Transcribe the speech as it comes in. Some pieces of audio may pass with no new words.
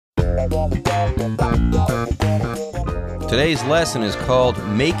Today's lesson is called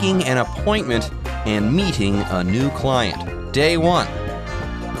Making an Appointment and Meeting a New Client. Day 1.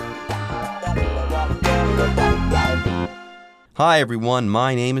 Hi, everyone.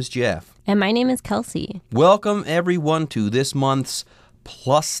 My name is Jeff. And my name is Kelsey. Welcome, everyone, to this month's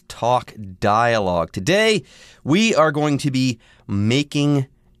Plus Talk Dialogue. Today, we are going to be making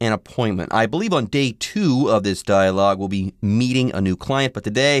an appointment. I believe on day 2 of this dialogue, we'll be meeting a new client. But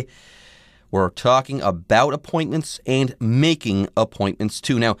today, we're talking about appointments and making appointments,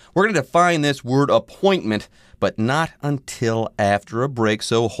 too. Now, we're going to define this word appointment, but not until after a break.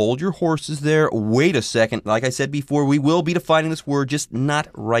 So hold your horses there. Wait a second. Like I said before, we will be defining this word, just not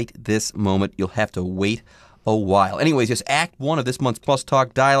right this moment. You'll have to wait a while. Anyways, yes, Act 1 of this month's Plus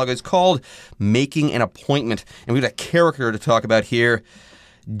Talk Dialogue is called Making an Appointment. And we've got a character to talk about here,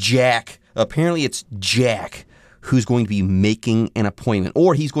 Jack. Apparently it's Jack who's going to be making an appointment,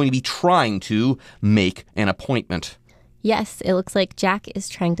 or he's going to be trying to make an appointment. Yes, it looks like Jack is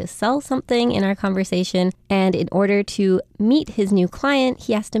trying to sell something in our conversation, and in order to meet his new client,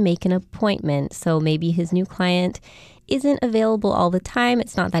 he has to make an appointment. So maybe his new client isn't available all the time.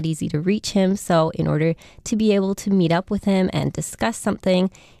 It's not that easy to reach him. So in order to be able to meet up with him and discuss something,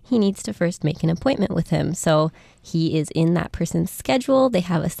 he needs to first make an appointment with him. So he is in that person's schedule. They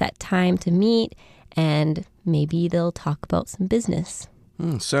have a set time to meet, and maybe they'll talk about some business.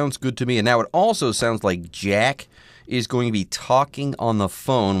 Sounds good to me. And now it also sounds like Jack is going to be talking on the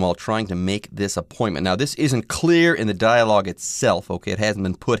phone while trying to make this appointment. Now, this isn't clear in the dialogue itself, okay? It hasn't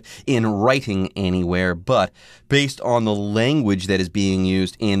been put in writing anywhere, but based on the language that is being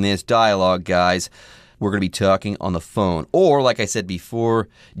used in this dialogue, guys, we're going to be talking on the phone. Or, like I said before,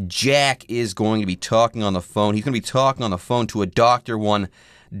 Jack is going to be talking on the phone. He's going to be talking on the phone to a doctor,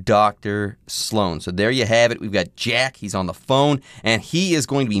 Dr. Sloan. So there you have it. We've got Jack. He's on the phone, and he is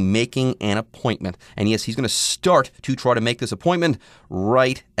going to be making an appointment. And yes, he's going to start to try to make this appointment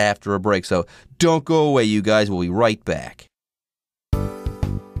right after a break. So don't go away, you guys. We'll be right back.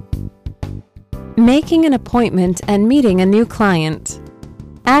 Making an appointment and meeting a new client.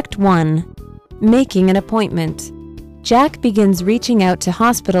 Act 1. Making an appointment. Jack begins reaching out to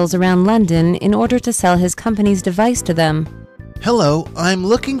hospitals around London in order to sell his company's device to them. Hello, I'm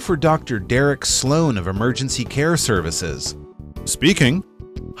looking for Dr. Derek Sloan of Emergency Care Services. Speaking.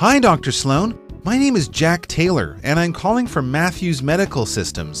 Hi, Dr. Sloan. My name is Jack Taylor, and I'm calling from Matthews Medical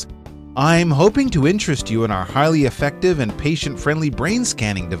Systems. I'm hoping to interest you in our highly effective and patient-friendly brain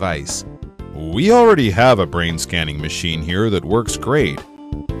scanning device. We already have a brain scanning machine here that works great.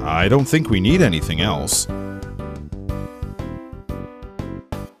 I don't think we need anything else.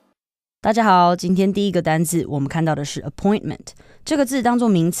 大家好，今天第一个单字我们看到的是 appointment， 这个字当作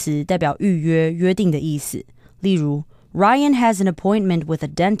名词，代表预约、约定的意思。例如 Ryan has an appointment with a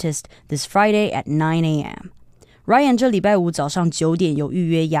dentist this Friday at 9 a.m. Ryan 这礼拜五早上9点有预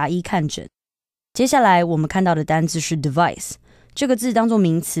约牙医看诊。接下来我们看到的单字是 device， 这个字当作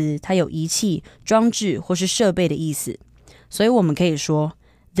名词，它有仪器、装置或是设备的意思。所以我们可以说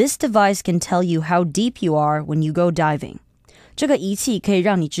This device can tell you how deep you are when you go diving。这个仪器可以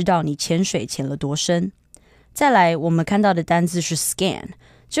让你知道你潜水潜了多深。再来，我们看到的单字是 scan，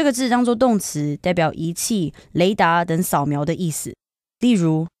 这个字当作动词，代表仪器、雷达等扫描的意思。例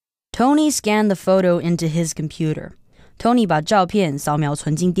如 Tony scanned the photo into his computer. Tony 把照片扫描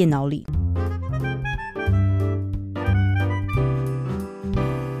存进电脑里。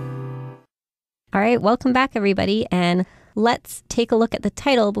All right, welcome back, everybody. And let's take a look at the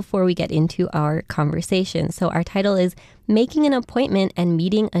title before we get into our conversation. So our title is Making an Appointment and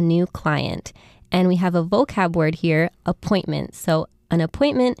Meeting a New Client. And we have a vocab word here, appointment. So an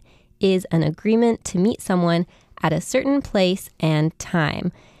appointment is an agreement to meet someone at a certain place and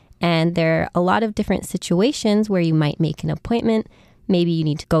time. And there are a lot of different situations where you might make an appointment. Maybe you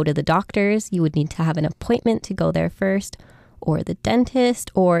need to go to the doctor's. You would need to have an appointment to go there first, or the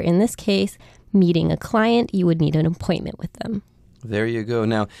dentist, or in this case, meeting a client, you would need an appointment with them. There you go.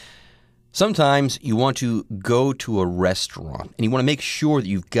 Now, sometimes you want to go to a restaurant and you want to make sure that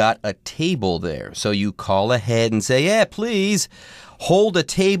you've got a table there. So you call ahead and say, yeah, please hold a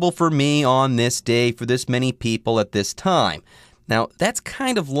table for me on this day for this many people at this time. Now, that's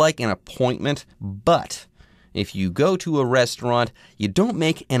kind of like an appointment, but if you go to a restaurant, you don't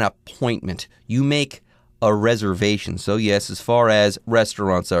make an appointment. You make a reservation. So yes, as far as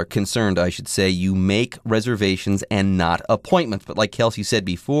restaurants are concerned, I should say, you make reservations and not appointments. But like Kelsey said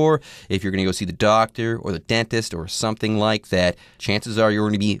before, if you're going to go see the doctor or the dentist or something like that, chances are you're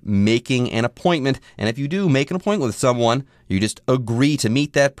going to be making an appointment. And if you do make an appointment with someone, you just agree to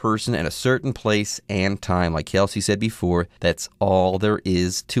meet that person at a certain place and time. Like Kelsey said before, that's all there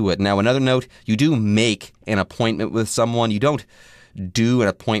is to it. Now, another note, you do make an appointment with someone. You don't do an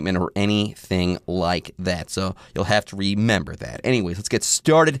appointment or anything like that. So you'll have to remember that. Anyways, let's get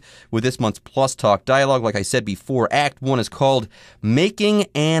started with this month's Plus Talk dialogue. Like I said before, Act 1 is called Making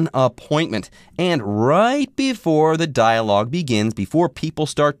an Appointment. And right before the dialogue begins, before people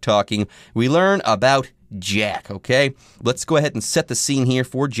start talking, we learn about Jack, okay? Let's go ahead and set the scene here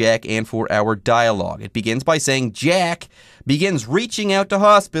for Jack and for our dialogue. It begins by saying Jack begins reaching out to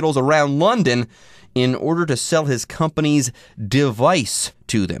hospitals around London in order to sell his company's device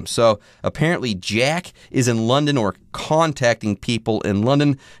to them. So apparently Jack is in London or contacting people in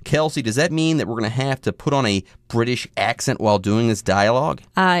London. Kelsey, does that mean that we're going to have to put on a British accent while doing this dialogue?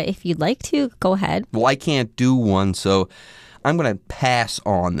 If you'd like to, go ahead. Well, I can't do one, so I'm going to pass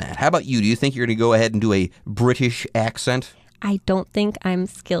on that. How about you? Do you think you're going to go ahead and do a British accent? I don't think I'm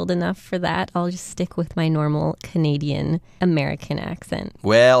skilled enough for that. I'll just stick with my normal Canadian-American accent.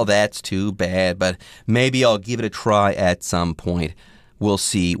 Well, that's too bad, but maybe I'll give it a try at some point. We'll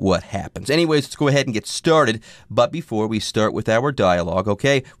see what happens. Anyways, let's go ahead and get started. But before we start with our dialogue,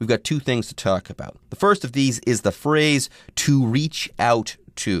 okay, we've got two things to talk about. The first of these is the phrase to reach out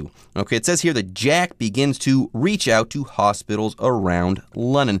to. Okay, it says here that Jack begins to reach out to hospitals around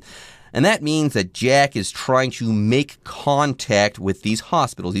London. And that means that Jack is trying to make contact with these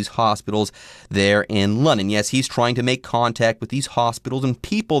hospitals there in London. Yes, he's trying to make contact with these hospitals and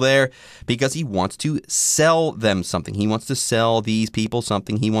people there because he wants to sell them something. He wants to sell these people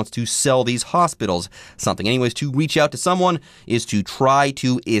something. He wants to sell these hospitals something. Anyways, to reach out to someone is to try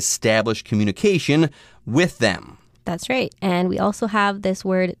to establish communication with them. That's right. And we also have this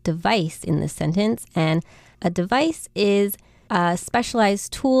word device in this sentence. And a device is a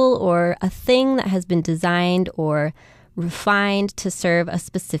specialized tool or a thing that has been designed or refined to serve a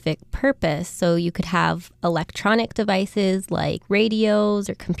specific purpose. So you could have electronic devices like radios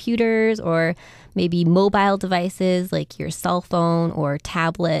or computers, or maybe mobile devices like your cell phone or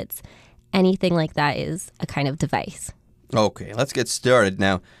tablets. Anything like that is a kind of device. Okay, let's get started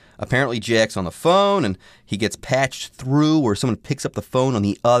now. Apparently Jack's on the phone and he gets patched through, or someone picks up the phone on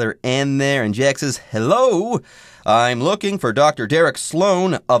the other end there, and Jack says, "Hello, I'm looking for Dr. Derek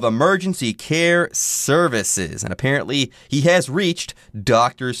Sloan of Emergency Care Services." And apparently he has reached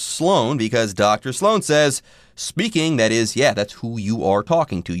Dr. Sloan because Dr. Sloan says, "Speaking," that is, yeah, that's who you are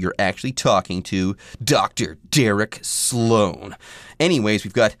talking to. You're actually talking to Dr. Derek Sloan. Anyways,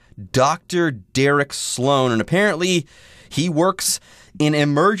 we've got Dr. Derek Sloan, and apparently he works in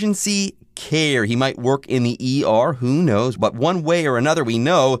emergency care. He might work in the ER, who knows? But one way or another, we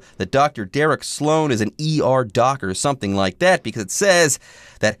know that Dr. Derek Sloan is an ER doc or something like that, because it says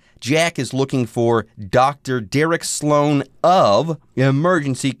that Jack is looking for Dr. Derek Sloan of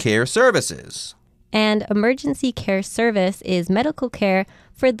Emergency Care Services. And emergency care service is medical care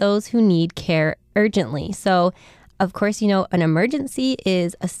for those who need care urgently. So, of course, you know, an emergency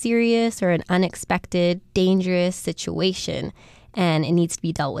is a serious or an unexpected, dangerous situation, and it needs to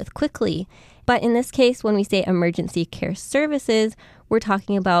be dealt with quickly. But in this case, when we say emergency care services, we're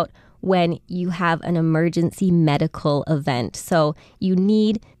talking about when you have an emergency medical event. So you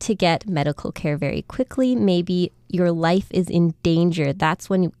need to get medical care very quickly. Maybe your life is in danger. That's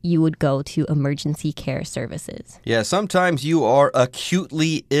when you would go to emergency care services. Yeah, sometimes you are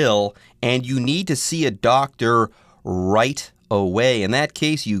acutely ill and you need to see a doctor right away. In that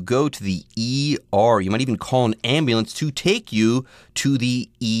case, you go to the ER. You might even call an ambulance to take you to the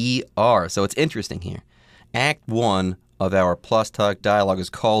ER. So it's interesting here. Act 1 of our Plus Talk dialogue is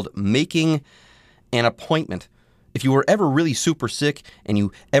called Making an Appointment. If you were ever really super sick and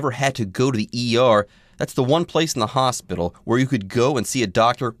you ever had to go to the ER, that's the one place in the hospital where you could go and see a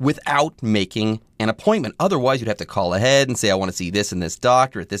doctor without making an appointment. Otherwise, you'd have to call ahead and say, "I want to see this and this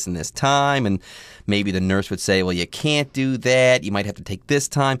doctor at this and this time." And maybe the nurse would say, "Well, you can't do that. You might have to take this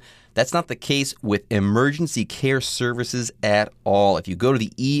time." That's not the case with emergency care services at all. If you go to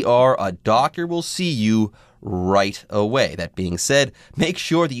the ER, a doctor will see you right away. That being said, make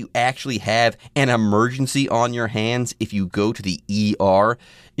sure that you actually have an emergency on your hands if you go to the ER.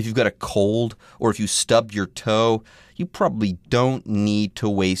 If you've got a cold or if you stubbed your toe, you probably don't need to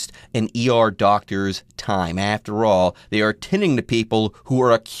waste an ER doctor's time. After all, they are tending to people who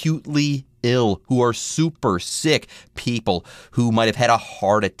are acutely ill, who are super sick, people who might have had a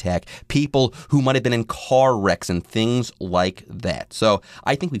heart attack, people who might have been in car wrecks and things like that. So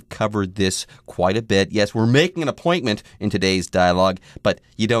I think we've covered this quite a bit. Yes, we're making an appointment in today's dialogue, but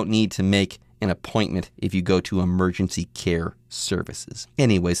you don't need to make an appointment if you go to emergency care services.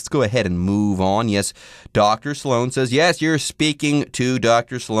 Anyways, let's go ahead and move on. Yes, Dr. Sloan says, yes, you're speaking to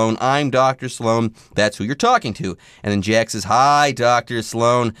Dr. Sloan. I'm Dr. Sloan. That's who you're talking to. And then Jack says, hi, Dr.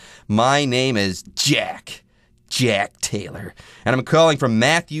 Sloan. My name is Jack Taylor, and I'm calling from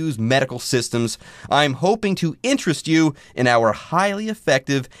Matthews Medical Systems. I'm hoping to interest you in our highly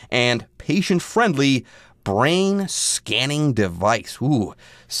effective and patient-friendly brain scanning device. Ooh,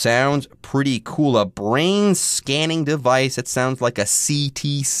 sounds pretty cool. A brain scanning device. It sounds like a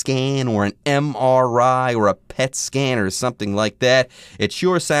CT scan or an MRI or a PET scan or something like that. It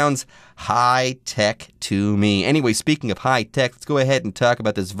sure sounds high-tech to me. Anyway, speaking of high-tech, let's go ahead and talk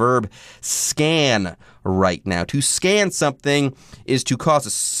about this verb scan right now. To scan something is to cause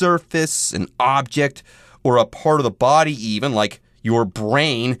a surface, an object, or a part of the body even, like your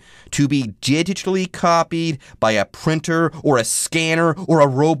brain, to be digitally copied by a printer or a scanner or a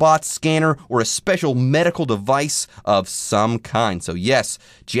robot scanner or a special medical device of some kind. So yes,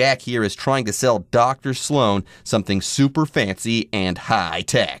 Jack here is trying to sell Dr. Sloan something super fancy and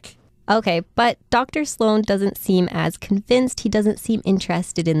high-tech. Okay, but Dr. Sloan doesn't seem as convinced. He doesn't seem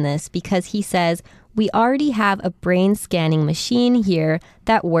interested in this because he says, we already have a brain scanning machine here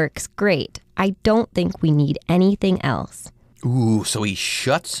that works great. I don't think we need anything else. Ooh, so he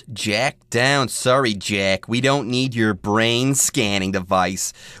shuts Jack down. Sorry, Jack. We don't need your brain scanning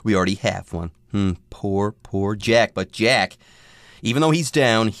device. We already have one. Poor Jack. But Jack, even though he's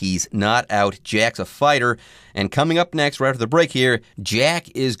down, he's not out. Jack's a fighter. And coming up next, right after the break here, Jack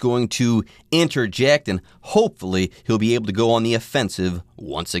is going to interject, and hopefully he'll be able to go on the offensive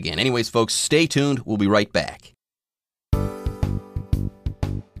once again. Anyways, folks, stay tuned. We'll be right back.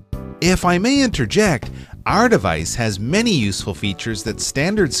 If I may interject, our device has many useful features that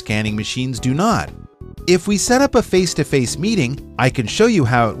standard scanning machines do not. If we set up a face-to-face meeting, I can show you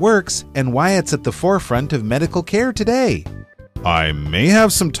how it works and why it's at the forefront of medical care today. I may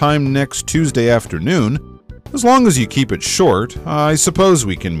have some time next Tuesday afternoon. As long as you keep it short, I suppose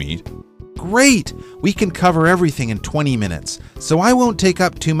we can meet. Great! We can cover everything in 20 minutes, so I won't take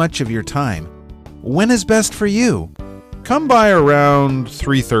up too much of your time. When is best for you? Come by around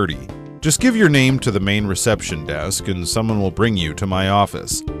 3:30. Just give your name to the main reception desk and someone will bring you to my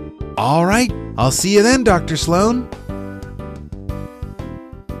office. All right, I'll see you then, Dr. Sloan.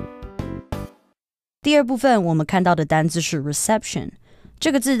 第二部分我们看到的单字是 reception，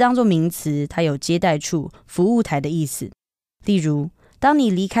 这个字当作名词，它有接待处、服务台的意思。例如，当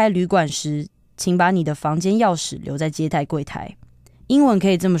你离开旅馆时，请把你的房间钥匙留在接待柜台。英文可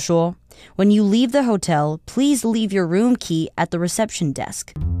以这么说 ：When you leave the hotel, please leave your room key at the reception desk.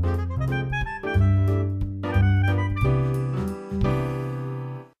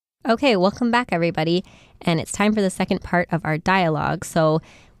 Okay, welcome back, everybody. And it's time for the second part of our dialogue. So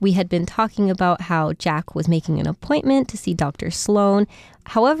we had been talking about how Jack was making an appointment to see Dr. Sloan.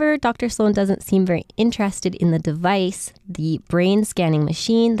 However, Dr. Sloan doesn't seem very interested in the device, the brain scanning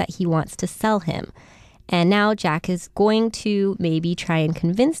machine that he wants to sell him. And now Jack is going to maybe try and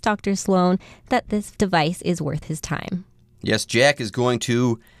convince Dr. Sloan that this device is worth his time. Yes, Jack is going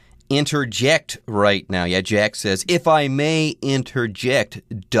to interject right now. Yeah, Jack says, if I may interject,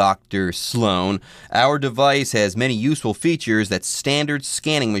 Dr. Sloan, our device has many useful features that standard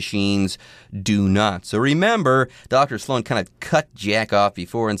scanning machines do not. So remember, Dr. Sloan kind of cut Jack off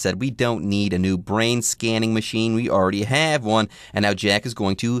before and said, we don't need a new brain scanning machine. We already have one. And now Jack is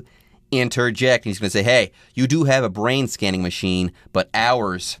going to interject. And he's going to say, hey, you do have a brain scanning machine, but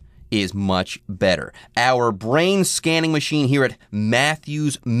ours is much better. Our brain scanning machine here at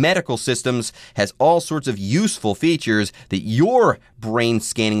Matthews Medical Systems has all sorts of useful features that your brain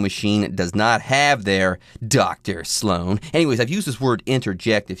scanning machine does not have there, Dr. Sloan. Anyways, I've used this word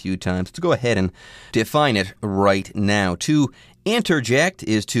interject a few times. Let's go ahead and define it right now. To interject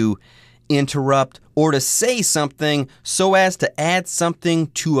is to interrupt or to say something so as to add something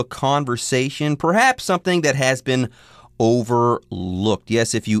to a conversation, perhaps something that has been overlooked.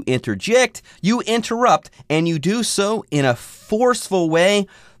 Yes, if you interject, you interrupt, and you do so in a forceful way,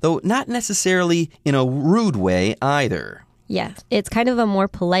 though not necessarily in a rude way either. Yeah, it's kind of a more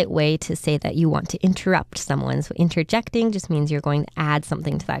polite way to say that you want to interrupt someone. So interjecting just means you're going to add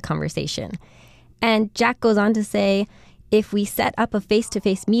something to that conversation. And Jack goes on to say, if we set up a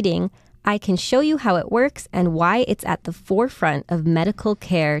face-to-face meeting, I can show you how it works and why it's at the forefront of medical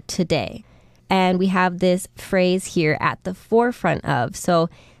care today. And we have this phrase here, at the forefront of. So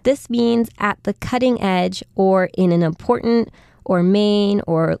this means at the cutting edge or in an important or main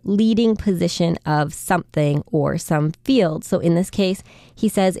or leading position of something or some field. So in this case, he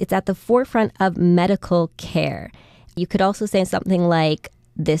says it's at the forefront of medical care. You could also say something like,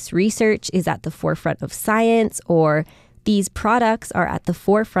 this research is at the forefront of science, or these products are at the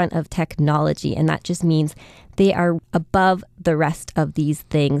forefront of technology. And that just means they are above the rest of these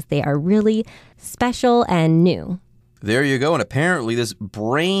things. They are really special and new. There you go. And apparently this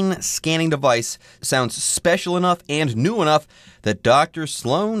brain scanning device sounds special enough and new enough that Dr.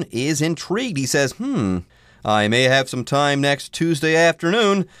 Sloan is intrigued. He says, I may have some time next Tuesday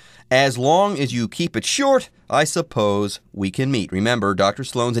afternoon. As long as you keep it short, I suppose we can meet. Remember, Dr.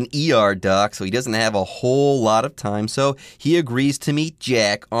 Sloan's an ER doc, so he doesn't have a whole lot of time. So he agrees to meet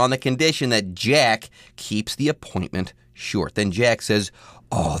Jack on the condition that Jack keeps the appointment short. Then Jack says,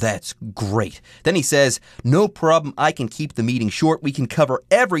 oh, that's great. Then he says, no problem, I can keep the meeting short. We can cover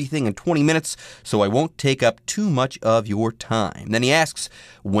everything in 20 minutes, so I won't take up too much of your time. Then he asks,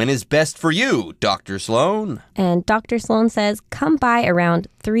 when is best for you, Dr. Sloan? And Dr. Sloan says, come by around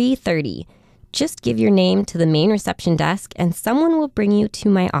 3:30. Just give your name to the main reception desk, and someone will bring you to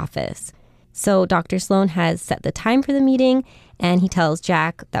my office. So Dr. Sloan has set the time for the meeting, and he tells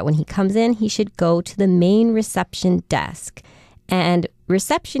Jack that when he comes in, he should go to the main reception desk. And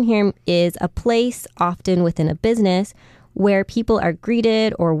reception here is a place often within a business where people are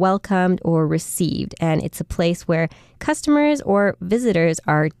greeted or welcomed or received. And it's a place where customers or visitors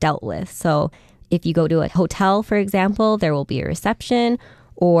are dealt with. So if you go to a hotel, for example, there will be a reception,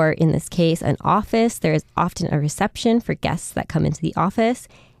 or in this case, an office. There's often a reception for guests that come into the office.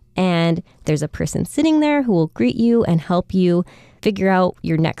 And there's a person sitting there who will greet you and help you figure out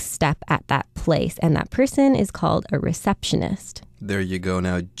your next step at that place. And that person is called a receptionist. There you go.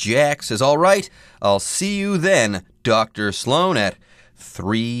 Now, Jack says, all right, I'll see you then, Dr. Sloan, at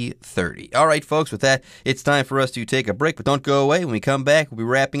 3:30. All right, folks, with that, it's time for us to take a break. But don't go away. When we come back, we'll be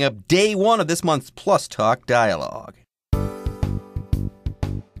wrapping up day 1 of this month's Plus Talk Dialogue.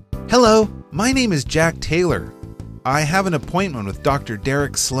 Hello, my name is Jack Taylor. I have an appointment with Dr.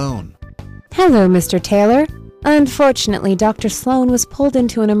 Derek Sloan. Hello, Mr. Taylor. Unfortunately, Dr. Sloan was pulled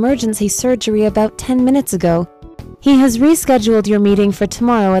into an emergency surgery about 10 minutes ago. He has rescheduled your meeting for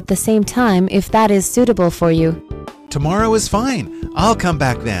tomorrow at the same time, if that is suitable for you. Tomorrow is fine. I'll come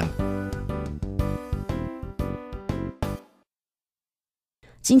back then.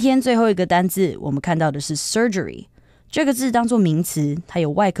 今天最后一个单字，我们看到的是 surgery。这个字当作名词，它有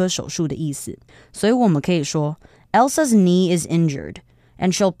外科手术的意思，所以我们可以说 Elsa's knee is injured,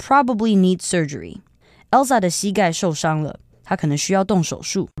 and she'll probably need surgery. Elsa 的膝盖受伤了，她可能需要动手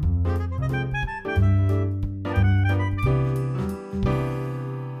术。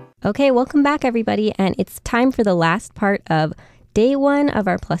Okay, welcome back, everybody. And it's time for the last part of day 1 of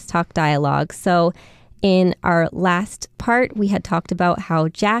our Plus Talk dialogue. So in our last part, we had talked about how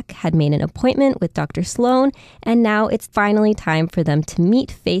Jack had made an appointment with Dr. Sloan, and now it's finally time for them to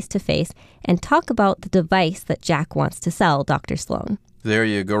meet face-to-face and talk about the device that Jack wants to sell Dr. Sloan. There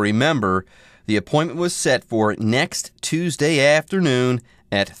you go. Remember, the appointment was set for next Tuesday afternoon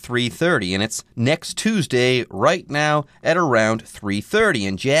at 3:30, and it's next Tuesday right now at around 3:30,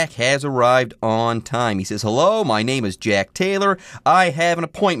 and Jack has arrived on time. He says, hello, my name is Jack Taylor. I have an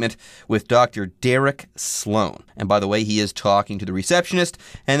appointment with Dr. Derek Sloan. And by the way, he is talking to the receptionist,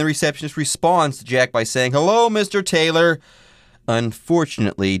 and the receptionist responds to Jack by saying, hello, Mr. Taylor.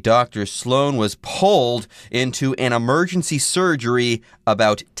 Unfortunately, Dr. Sloan was pulled into an emergency surgery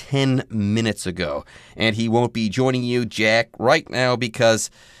about 10 minutes ago. And he won't be joining you, Jack, right now because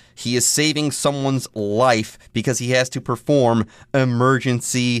he is saving someone's life because he has to perform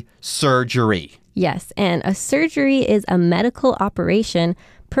emergency surgery. Yes, and a surgery is a medical operation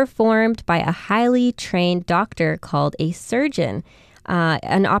performed by a highly trained doctor called a surgeon.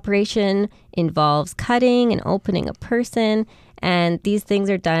 An operation involves cutting and opening a person, and these things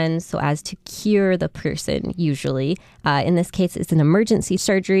are done so as to cure the person, usually. In this case, it's an emergency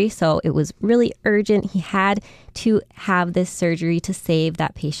surgery, so it was really urgent. He had to have this surgery to save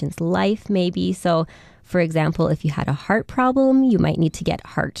that patient's life, maybe. So, for example, if you had a heart problem, you might need to get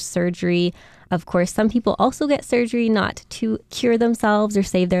heart surgery. Of course, some people also get surgery not to cure themselves or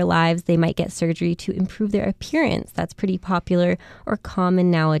save their lives. They might get surgery to improve their appearance. That's pretty popular or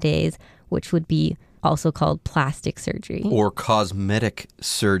common nowadays, which would be also called plastic surgery. Or cosmetic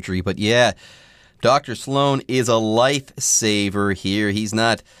surgery. But yeah, Dr. Sloan is a lifesaver here. He's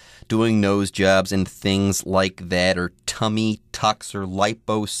not doing nose jobs and things like that, or tummy tucks or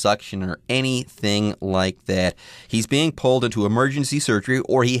liposuction or anything like that. He's being pulled into emergency surgery,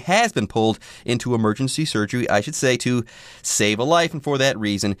 or he has been pulled into emergency surgery, I should say, to save a life, and for that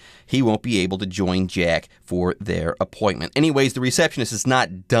reason, he won't be able to join Jack for their appointment. Anyways, the receptionist is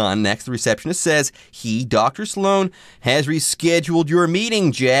not done. Next, the receptionist says he, Dr. Sloan, has rescheduled your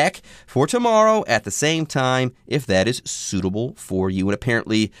meeting, Jack, for tomorrow at the same time, if that is suitable for you. And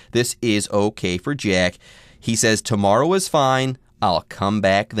apparently, this is okay for Jack. He says, tomorrow is fine. I'll come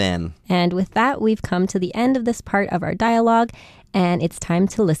back then. And with that, we've come to the end of this part of our dialogue, and it's time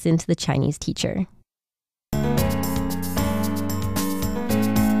to listen to the Chinese teacher.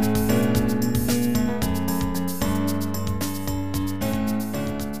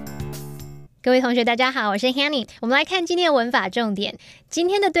 各位同学大家好，我是 Hanny。 我们来看今天的文法重点。今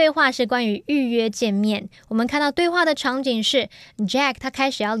天的对话是关于预约见面。我们看到对话的场景是 Jack 他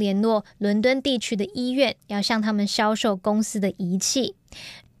开始要联络伦敦地区的医院，要向他们销售公司的仪器。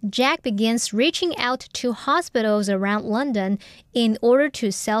Jack begins reaching out to hospitals around London in order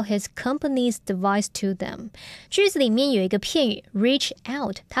to sell his company's device to them. 句子里面有一个片语 reach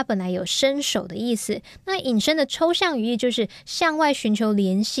out， 它本来有伸手的意思，那引申的抽象语义就是向外寻求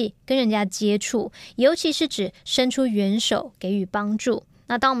联系，跟人家接触，尤其是指伸出援手，给予帮助。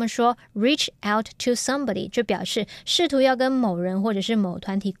那当我们说 reach out to somebody， 就表示试图要跟某人或者是某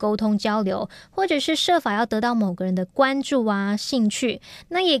团体沟通交流，或者是设法要得到某个人的关注啊、兴趣。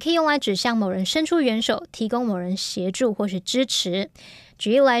那也可以用来指向某人伸出援手，提供某人协助或是支持。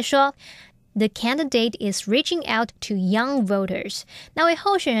举例来说， The candidate is reaching out to young voters。 那位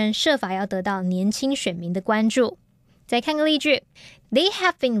候选人设法要得到年轻选民的关注。再看个例句， They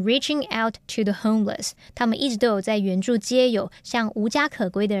have been reaching out to the homeless. 他们一直都有在援助街友，向无家可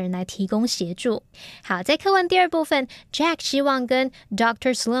归的人来提供协助。好，在课文第二部分 Jack 希望跟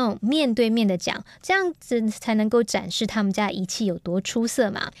Dr. Sloan 面对面的讲，这样子才能够展示他们家仪器有多出色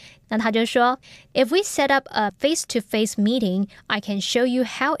嘛。那他就说 If we set up a face-to-face meeting, I can show you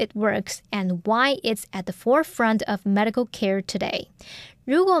how it works and why it's at the forefront of medical care today.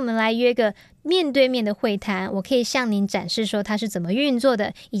 如果我们来约个面对面的会谈，我可以向您展示说它是怎么运作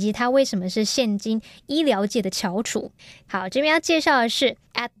的，以及它为什么是现今医疗界的翘楚。好，这边要介绍的是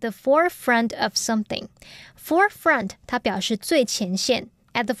at the forefront of something。 forefront 它表示最前线，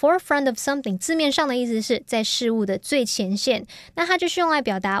 at the forefront of something 字面上的意思是在事物的最前线，那它就是用来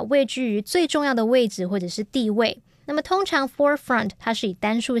表达位居于最重要的位置或者是地位。那么通常 forefront 它是以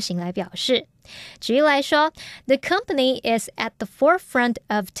单数形来表示。举例来说， The company is at the forefront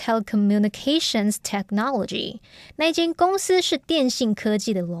of telecommunications technology. 那一间公司是电信科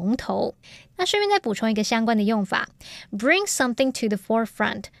技的龙头。那顺便再补充一个相关的用法， Bring something to the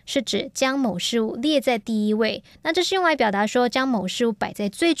forefront 是指将某事物列在第一位，那这是用来表达说将某事物摆在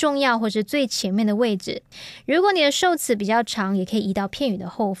最重要或是最前面的位置。如果你的受词比较长，也可以移到片语的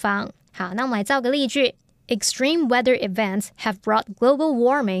后方。好，那我们来造个例句。Extreme weather events have brought global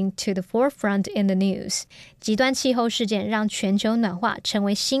warming to the forefront in the news. 极端气候事件让全球暖化成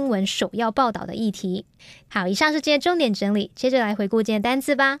为新闻首要报道的议题。好，以上是今天重点整理，接着来回顾今天单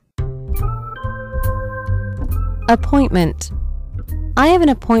字吧。Appointment. I have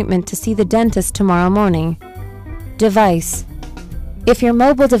an appointment to see the dentist tomorrow morning. Device. If your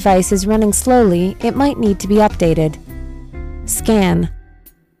mobile device is running slowly, it might need to be updated.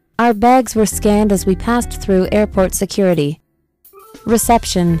 Scan.Our bags were scanned as we passed through airport security.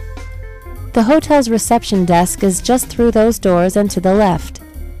 Reception. The hotel's reception desk is just through those doors and to the left.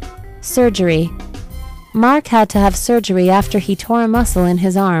 Surgery. Mark had to have surgery after he tore a muscle in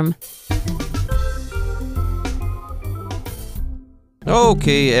his arm.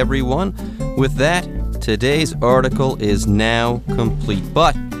 Okay, everyone. With that, today's article is now complete.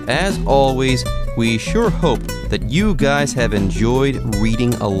 But, as always, we sure hope that you guys have enjoyed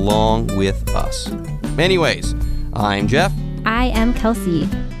reading along with us. Anyways, I'm Jeff. I am Kelsey.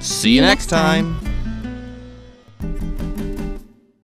 See you next time.